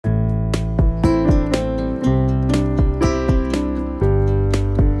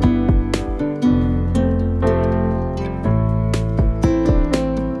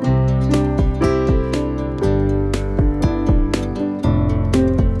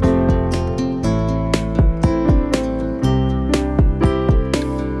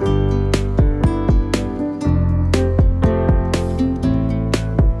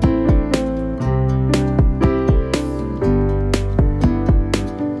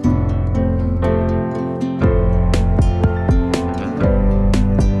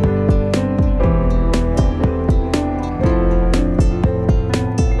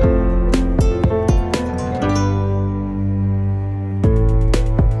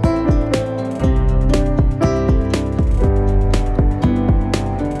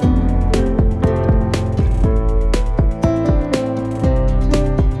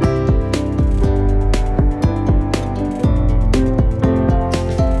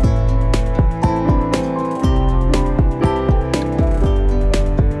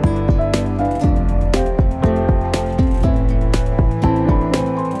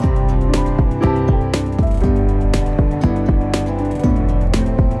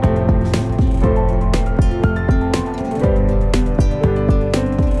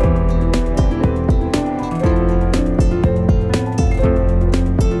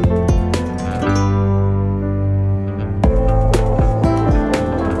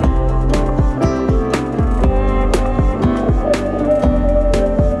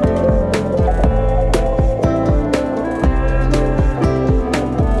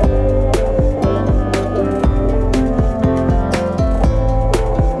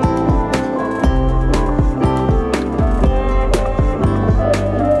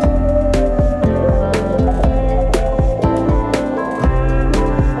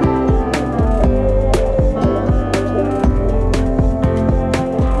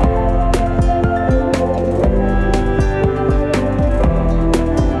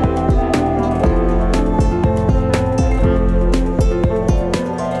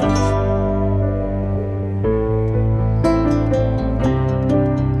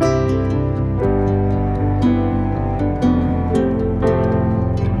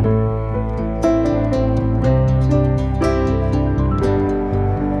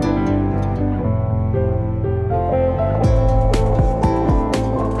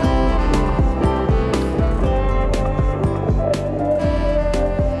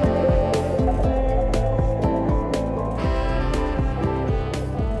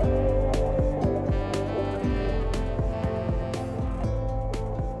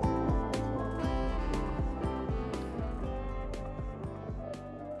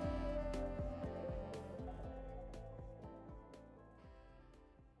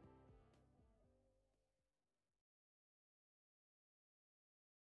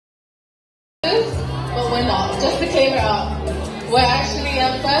we're not. Just to clear it up. We're actually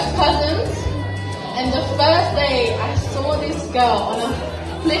first cousins. And the first day I saw this girl on a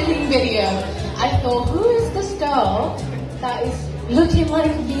flipping video, I thought, who is this girl that is looking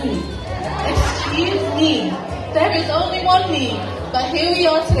like me? Excuse me. There is only one me. But here we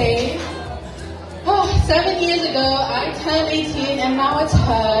are today. Oh, 7 years ago, I turned 18 and now it's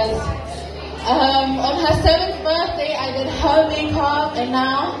hers. On her 7th birthday, I did her makeup, and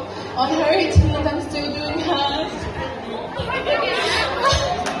now on her 18th, I'm still doing hers.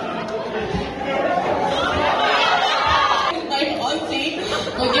 My auntie,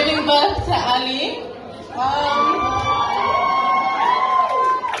 we're giving birth to Ali.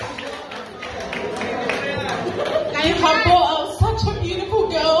 I have brought out such a beautiful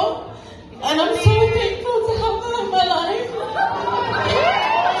girl, and I'm so thankful to have her in my life.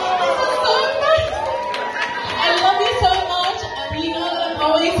 I love you so much, and you know that I'm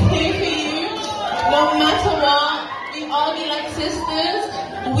always here for you, no matter what. We argue like sisters,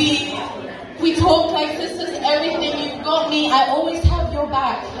 we talk like sisters, everything. You've got me, I always have your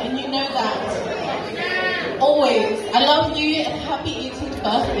back, and you know that. Always. I love you, and happy 18th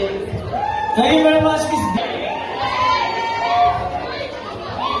birthday. Thank you very much, Miss B.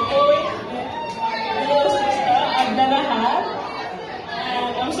 I've never had,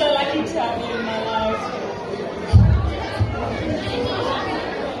 and I'm so lucky to have you in my life.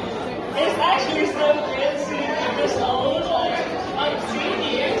 It's actually so great seeing you this old. Like, I've seen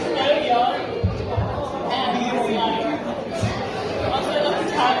you so young, and it's like, I'm so lucky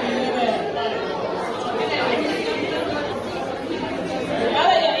to have you in it. Like, now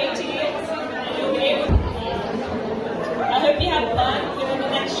that you're 18, you'll be able to, I hope you have fun in the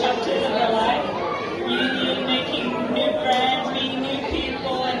next chapters of your life. You making new friends, meeting new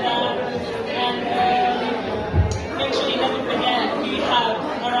people, and make sure you never forget who you have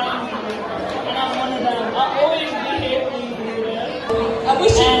around you. And I'm one of them. I'll always be here for you. I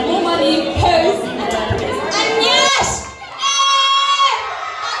wish you more money, post, and yes! I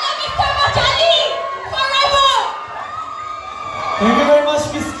love you so much, Ali! Forever! Thank you very much,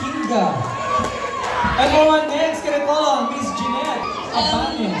 Miss Kinga. And for my next, can I call on Miss Jeanette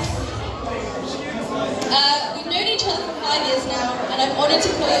Abanez. We've known each other for 5 years now, and I'm honoured to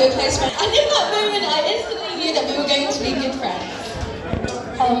call you a close friend. And in that moment, I instantly knew that we were going to be good friends.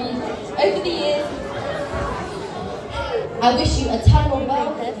 Over the years, I wish you eternal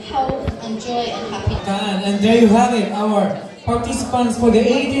wealth, health, and joy, and happiness. And there you have it, our participants for the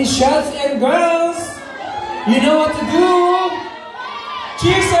 18 shots. And girls, you know what to do.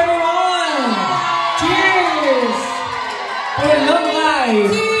 Cheers, everyone! Cheers! For the long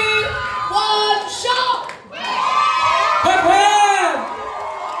life! 2, 1, shot! Hep hep!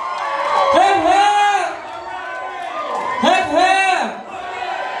 Hep hep! Hep hep!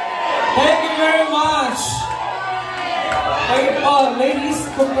 Thank you very much! Ladies,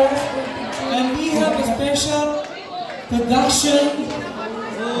 congrats. And we have a special production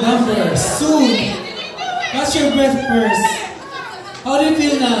number soon. What's your breath first? How do you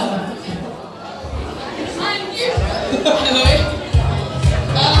feel now? Hello.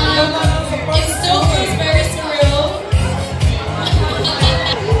 It still feels very surreal.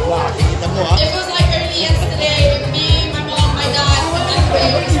 It feels like only yesterday, me, my mom, my dad, and my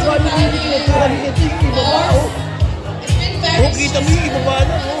friends were talking about you. It's been very kita mo yung ibaba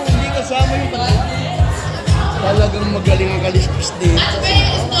na, hindi kasama yung talagang magaling ang kalispis din. At the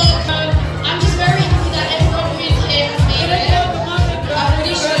very least, I'm just very happy that everyone who's here has made it. I'm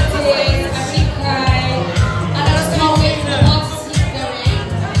really sure today, I really cried, and I just can't wait for the month to keep going.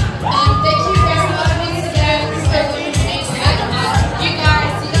 Thank you very much once again for everything to make it. You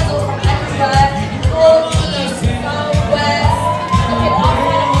guys all from everywhere, all east, south, west, looking up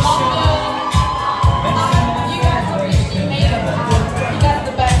and up. You guys have really made it. You guys are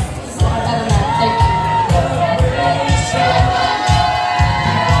the best. Thank you.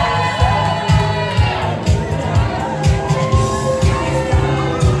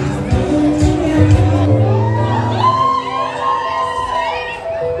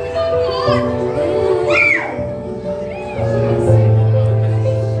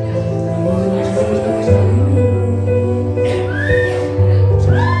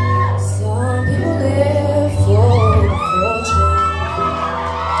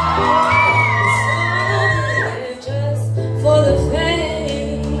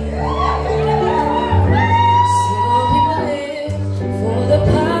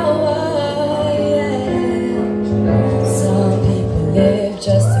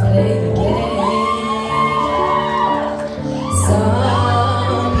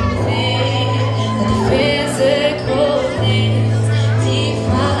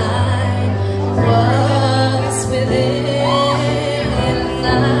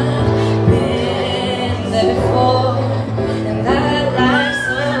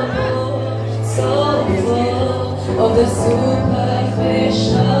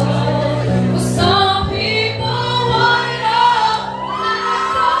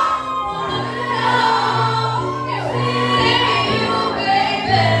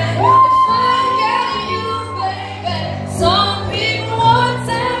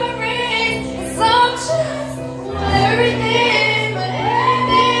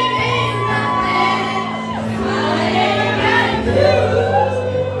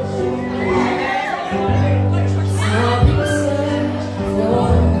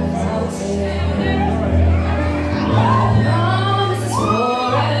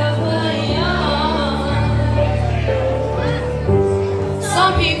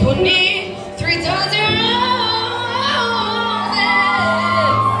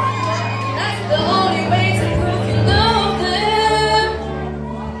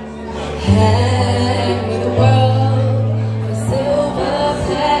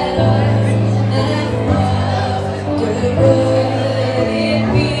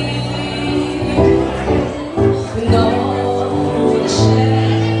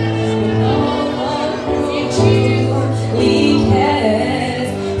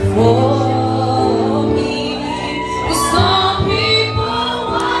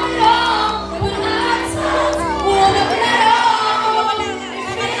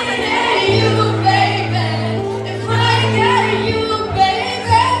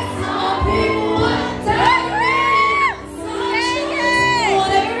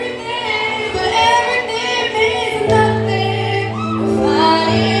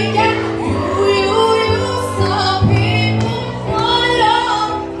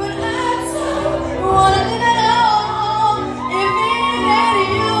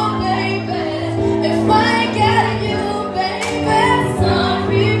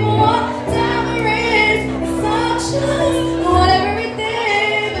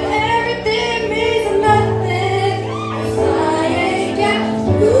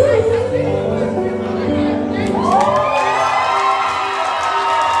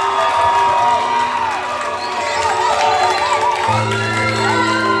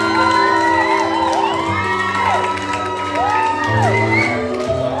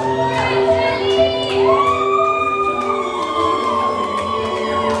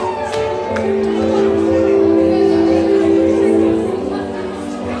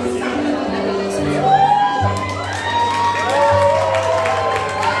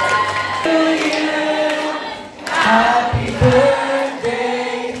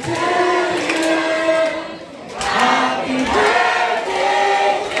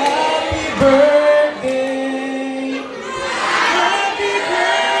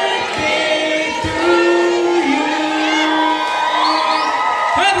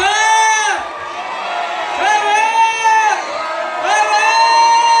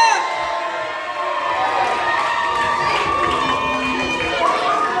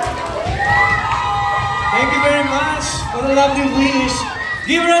 Thank you very much for the lovely wish.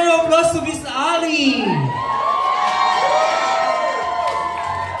 Give a round of applause to Miss Ali.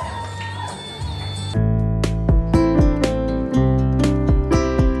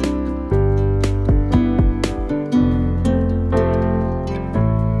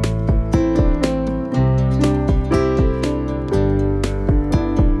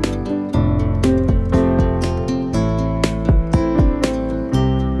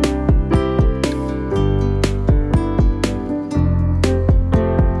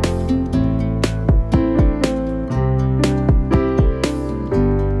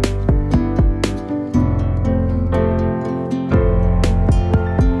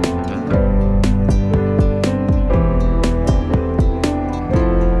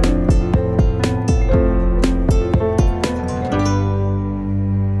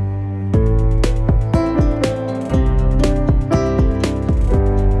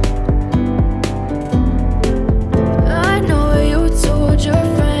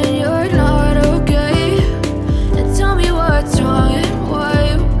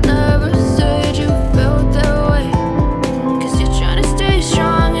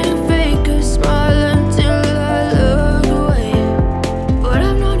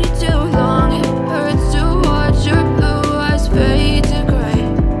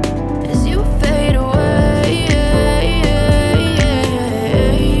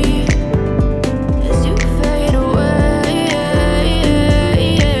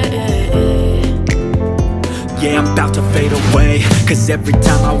 Cause every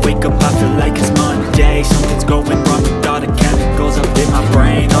time I wake up I feel like it's Monday. Something's going wrong with all the chemicals up in my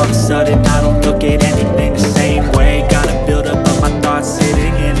brain. All of a sudden I don't look at anything the same way. Gotta build up of my thoughts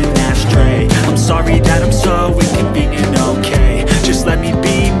sitting in an ashtray. I'm sorry that I'm so inconvenient, okay. Just let me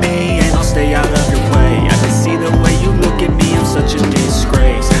be me and I'll stay out of your way. I can see the way you look at me, I'm such a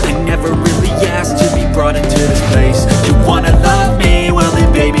disgrace. I never really asked to be brought into this place. You wanna love me? Well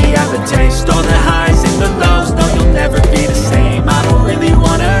then baby I have a taste. All the highs and the lows, no you'll never be the same. I don't really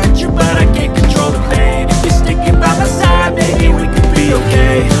wanna hurt you, but I can't control the pain. If you're sticking by my side, maybe we could be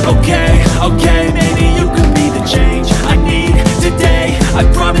okay, okay.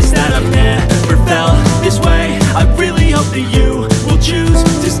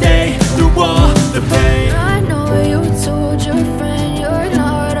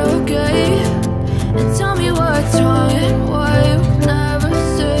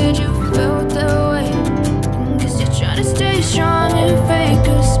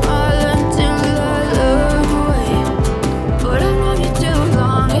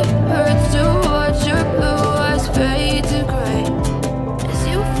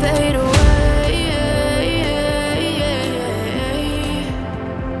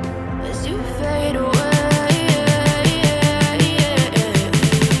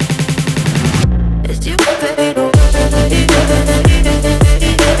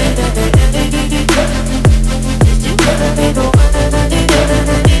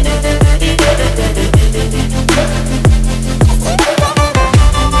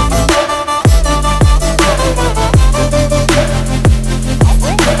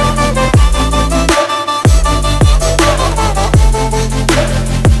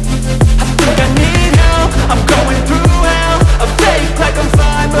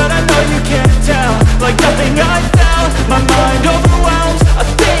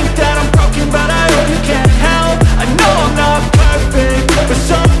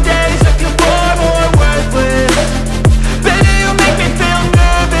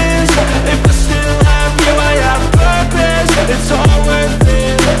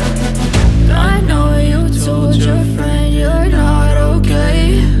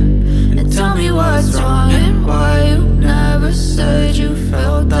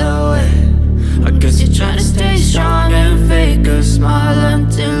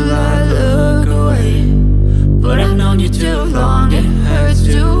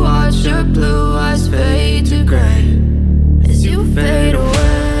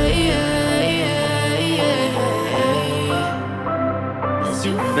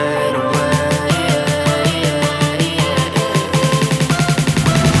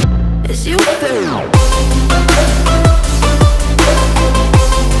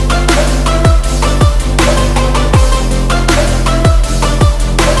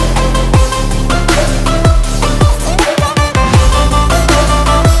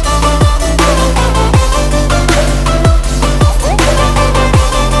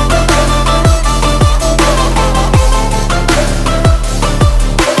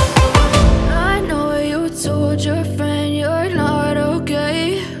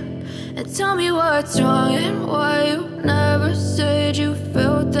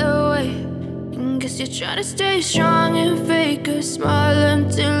 You try to stay strong and fake a smile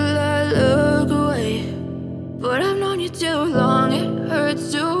until I look away. But I've known you too long, it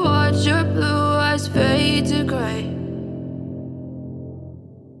hurts to watch your blue eyes fade to gray.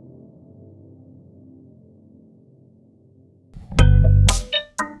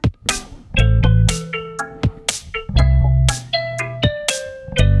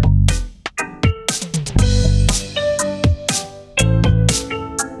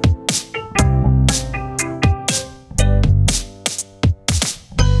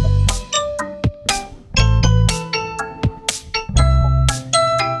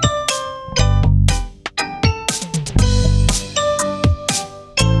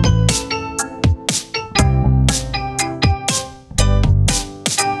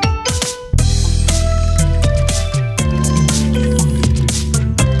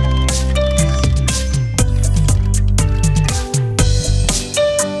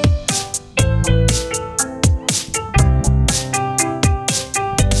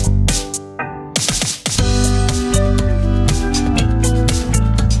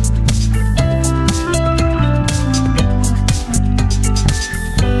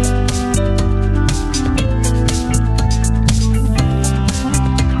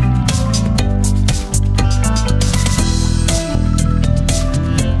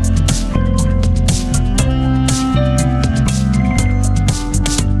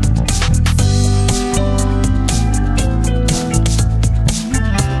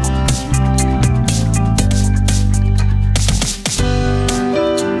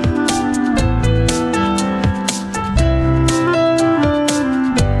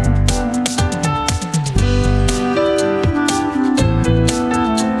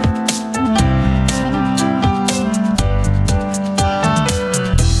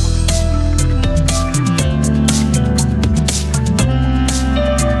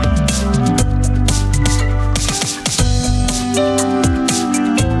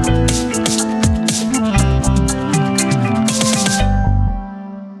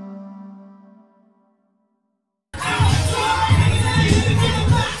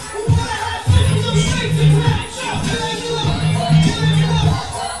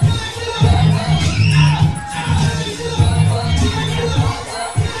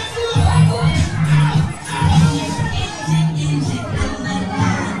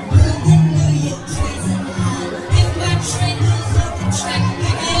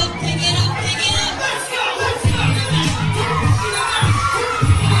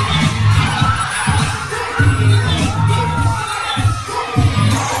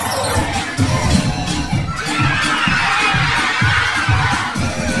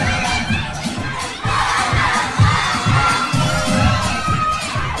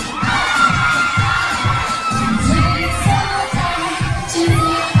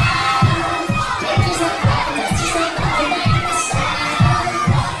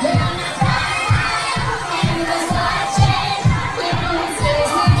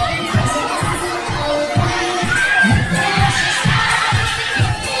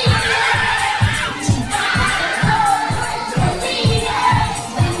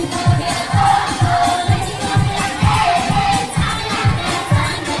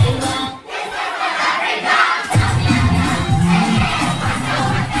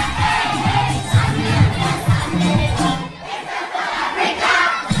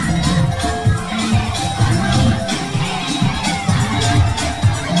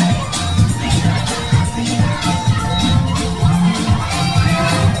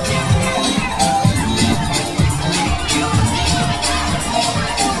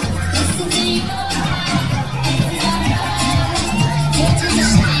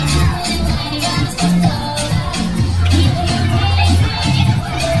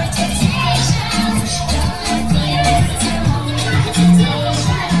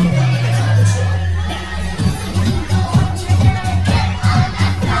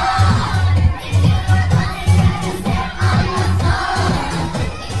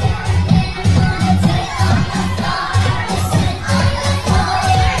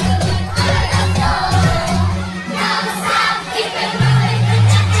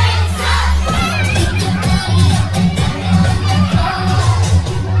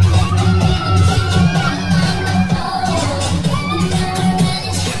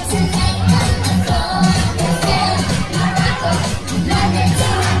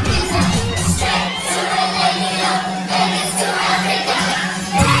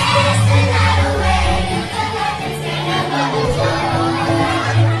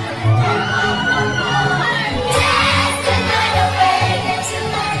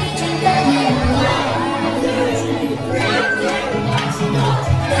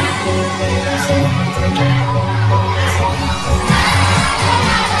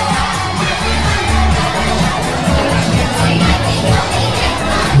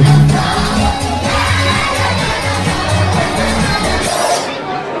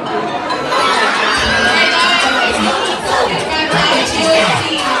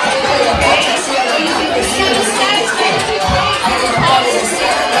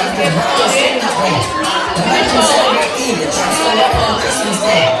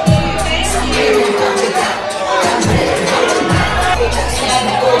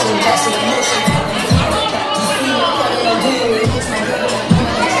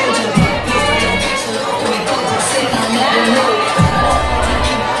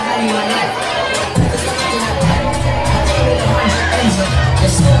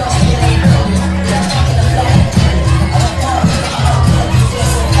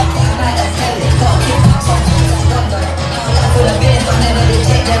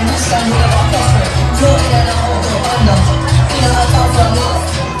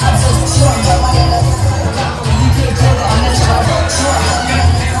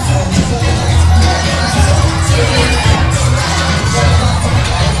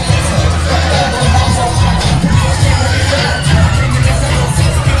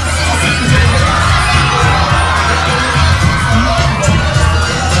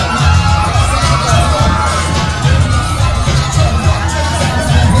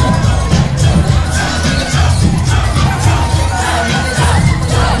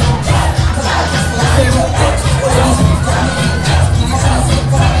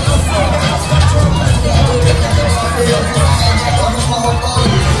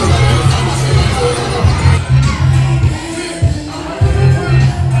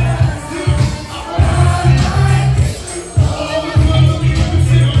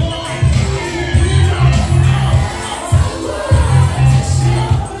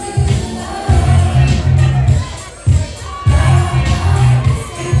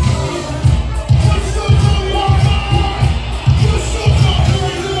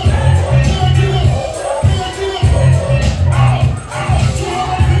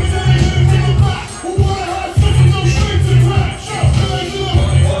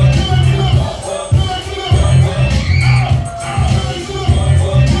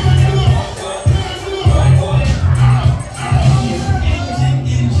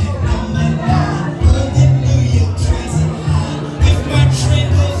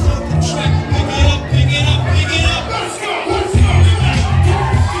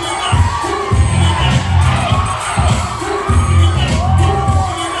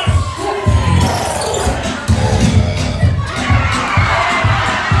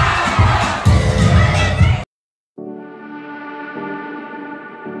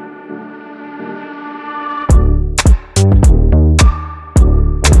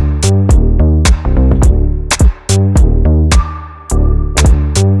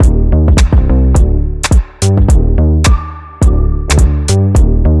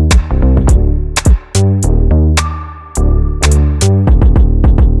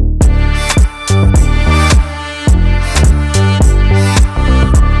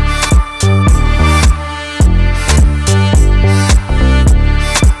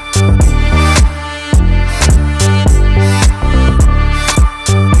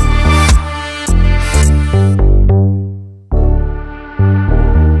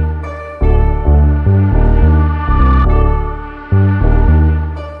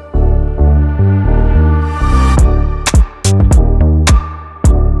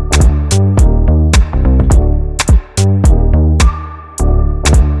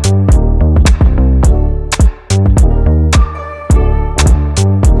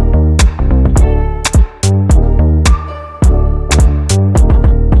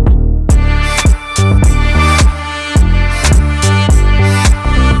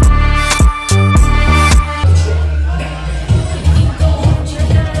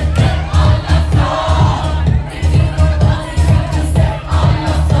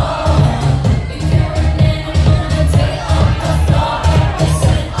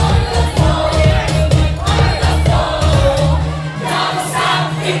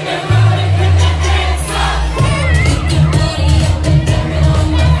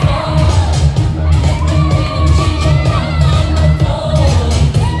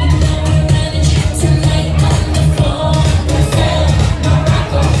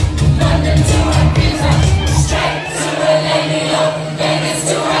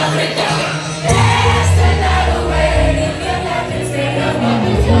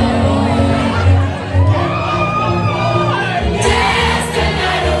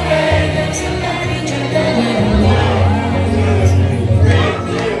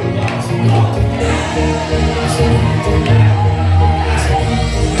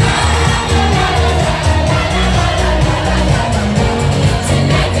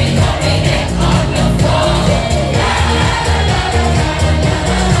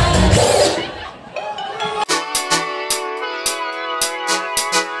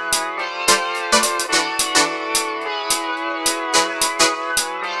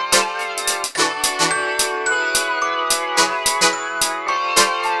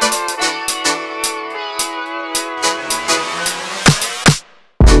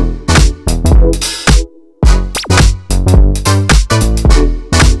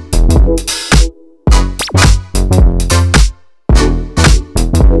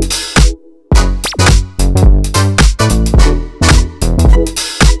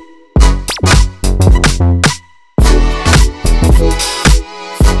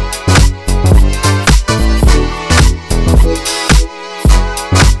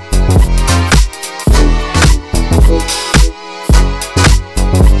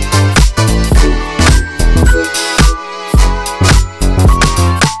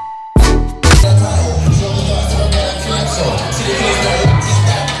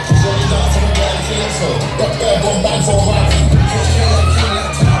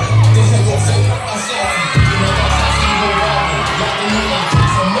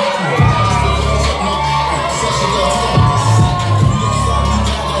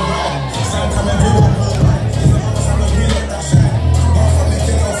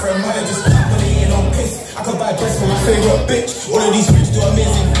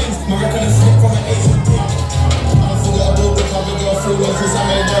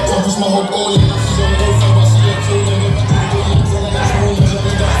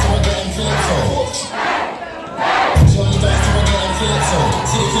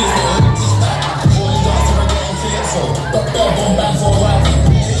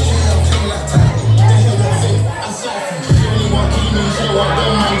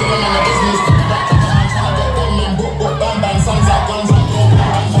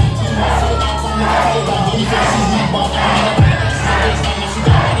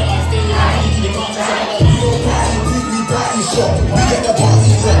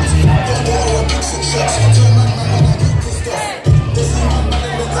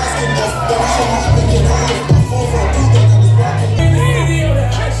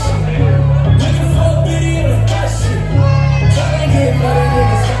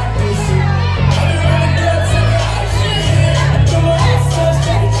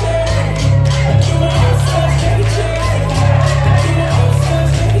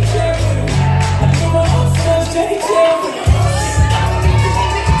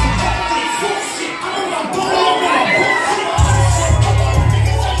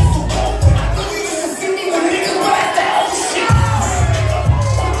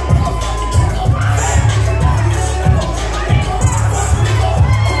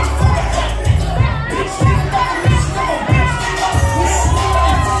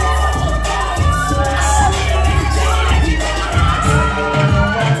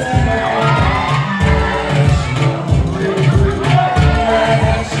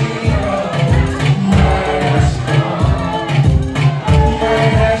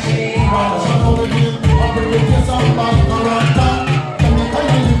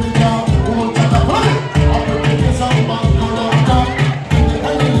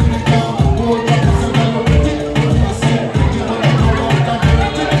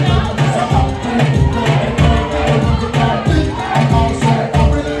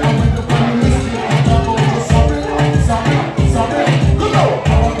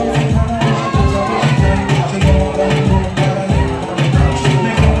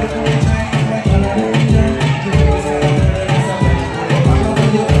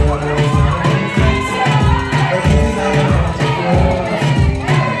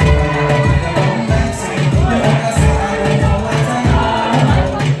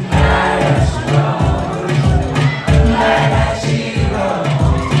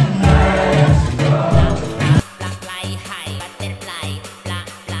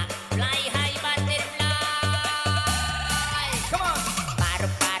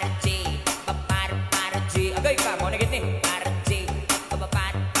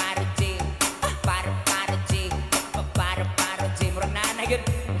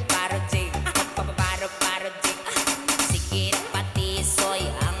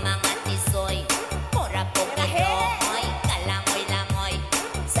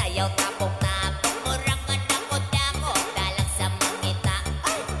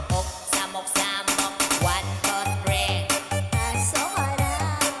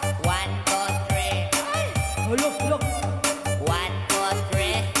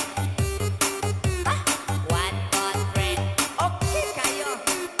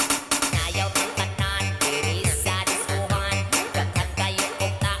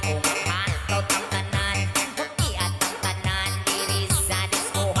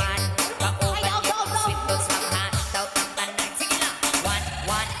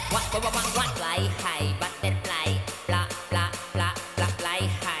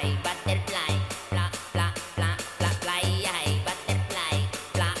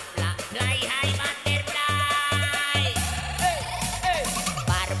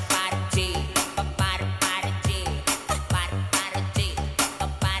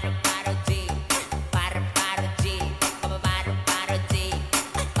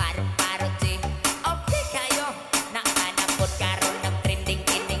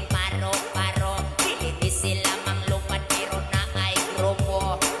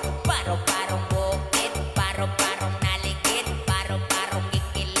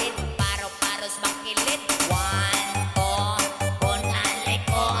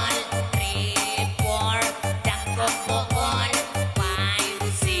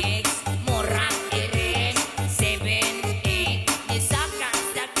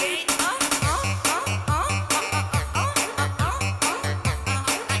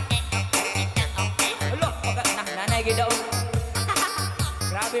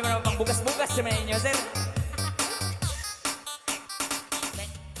 Grabe mo naman pang bukas-bukas sa mga inyo, sir.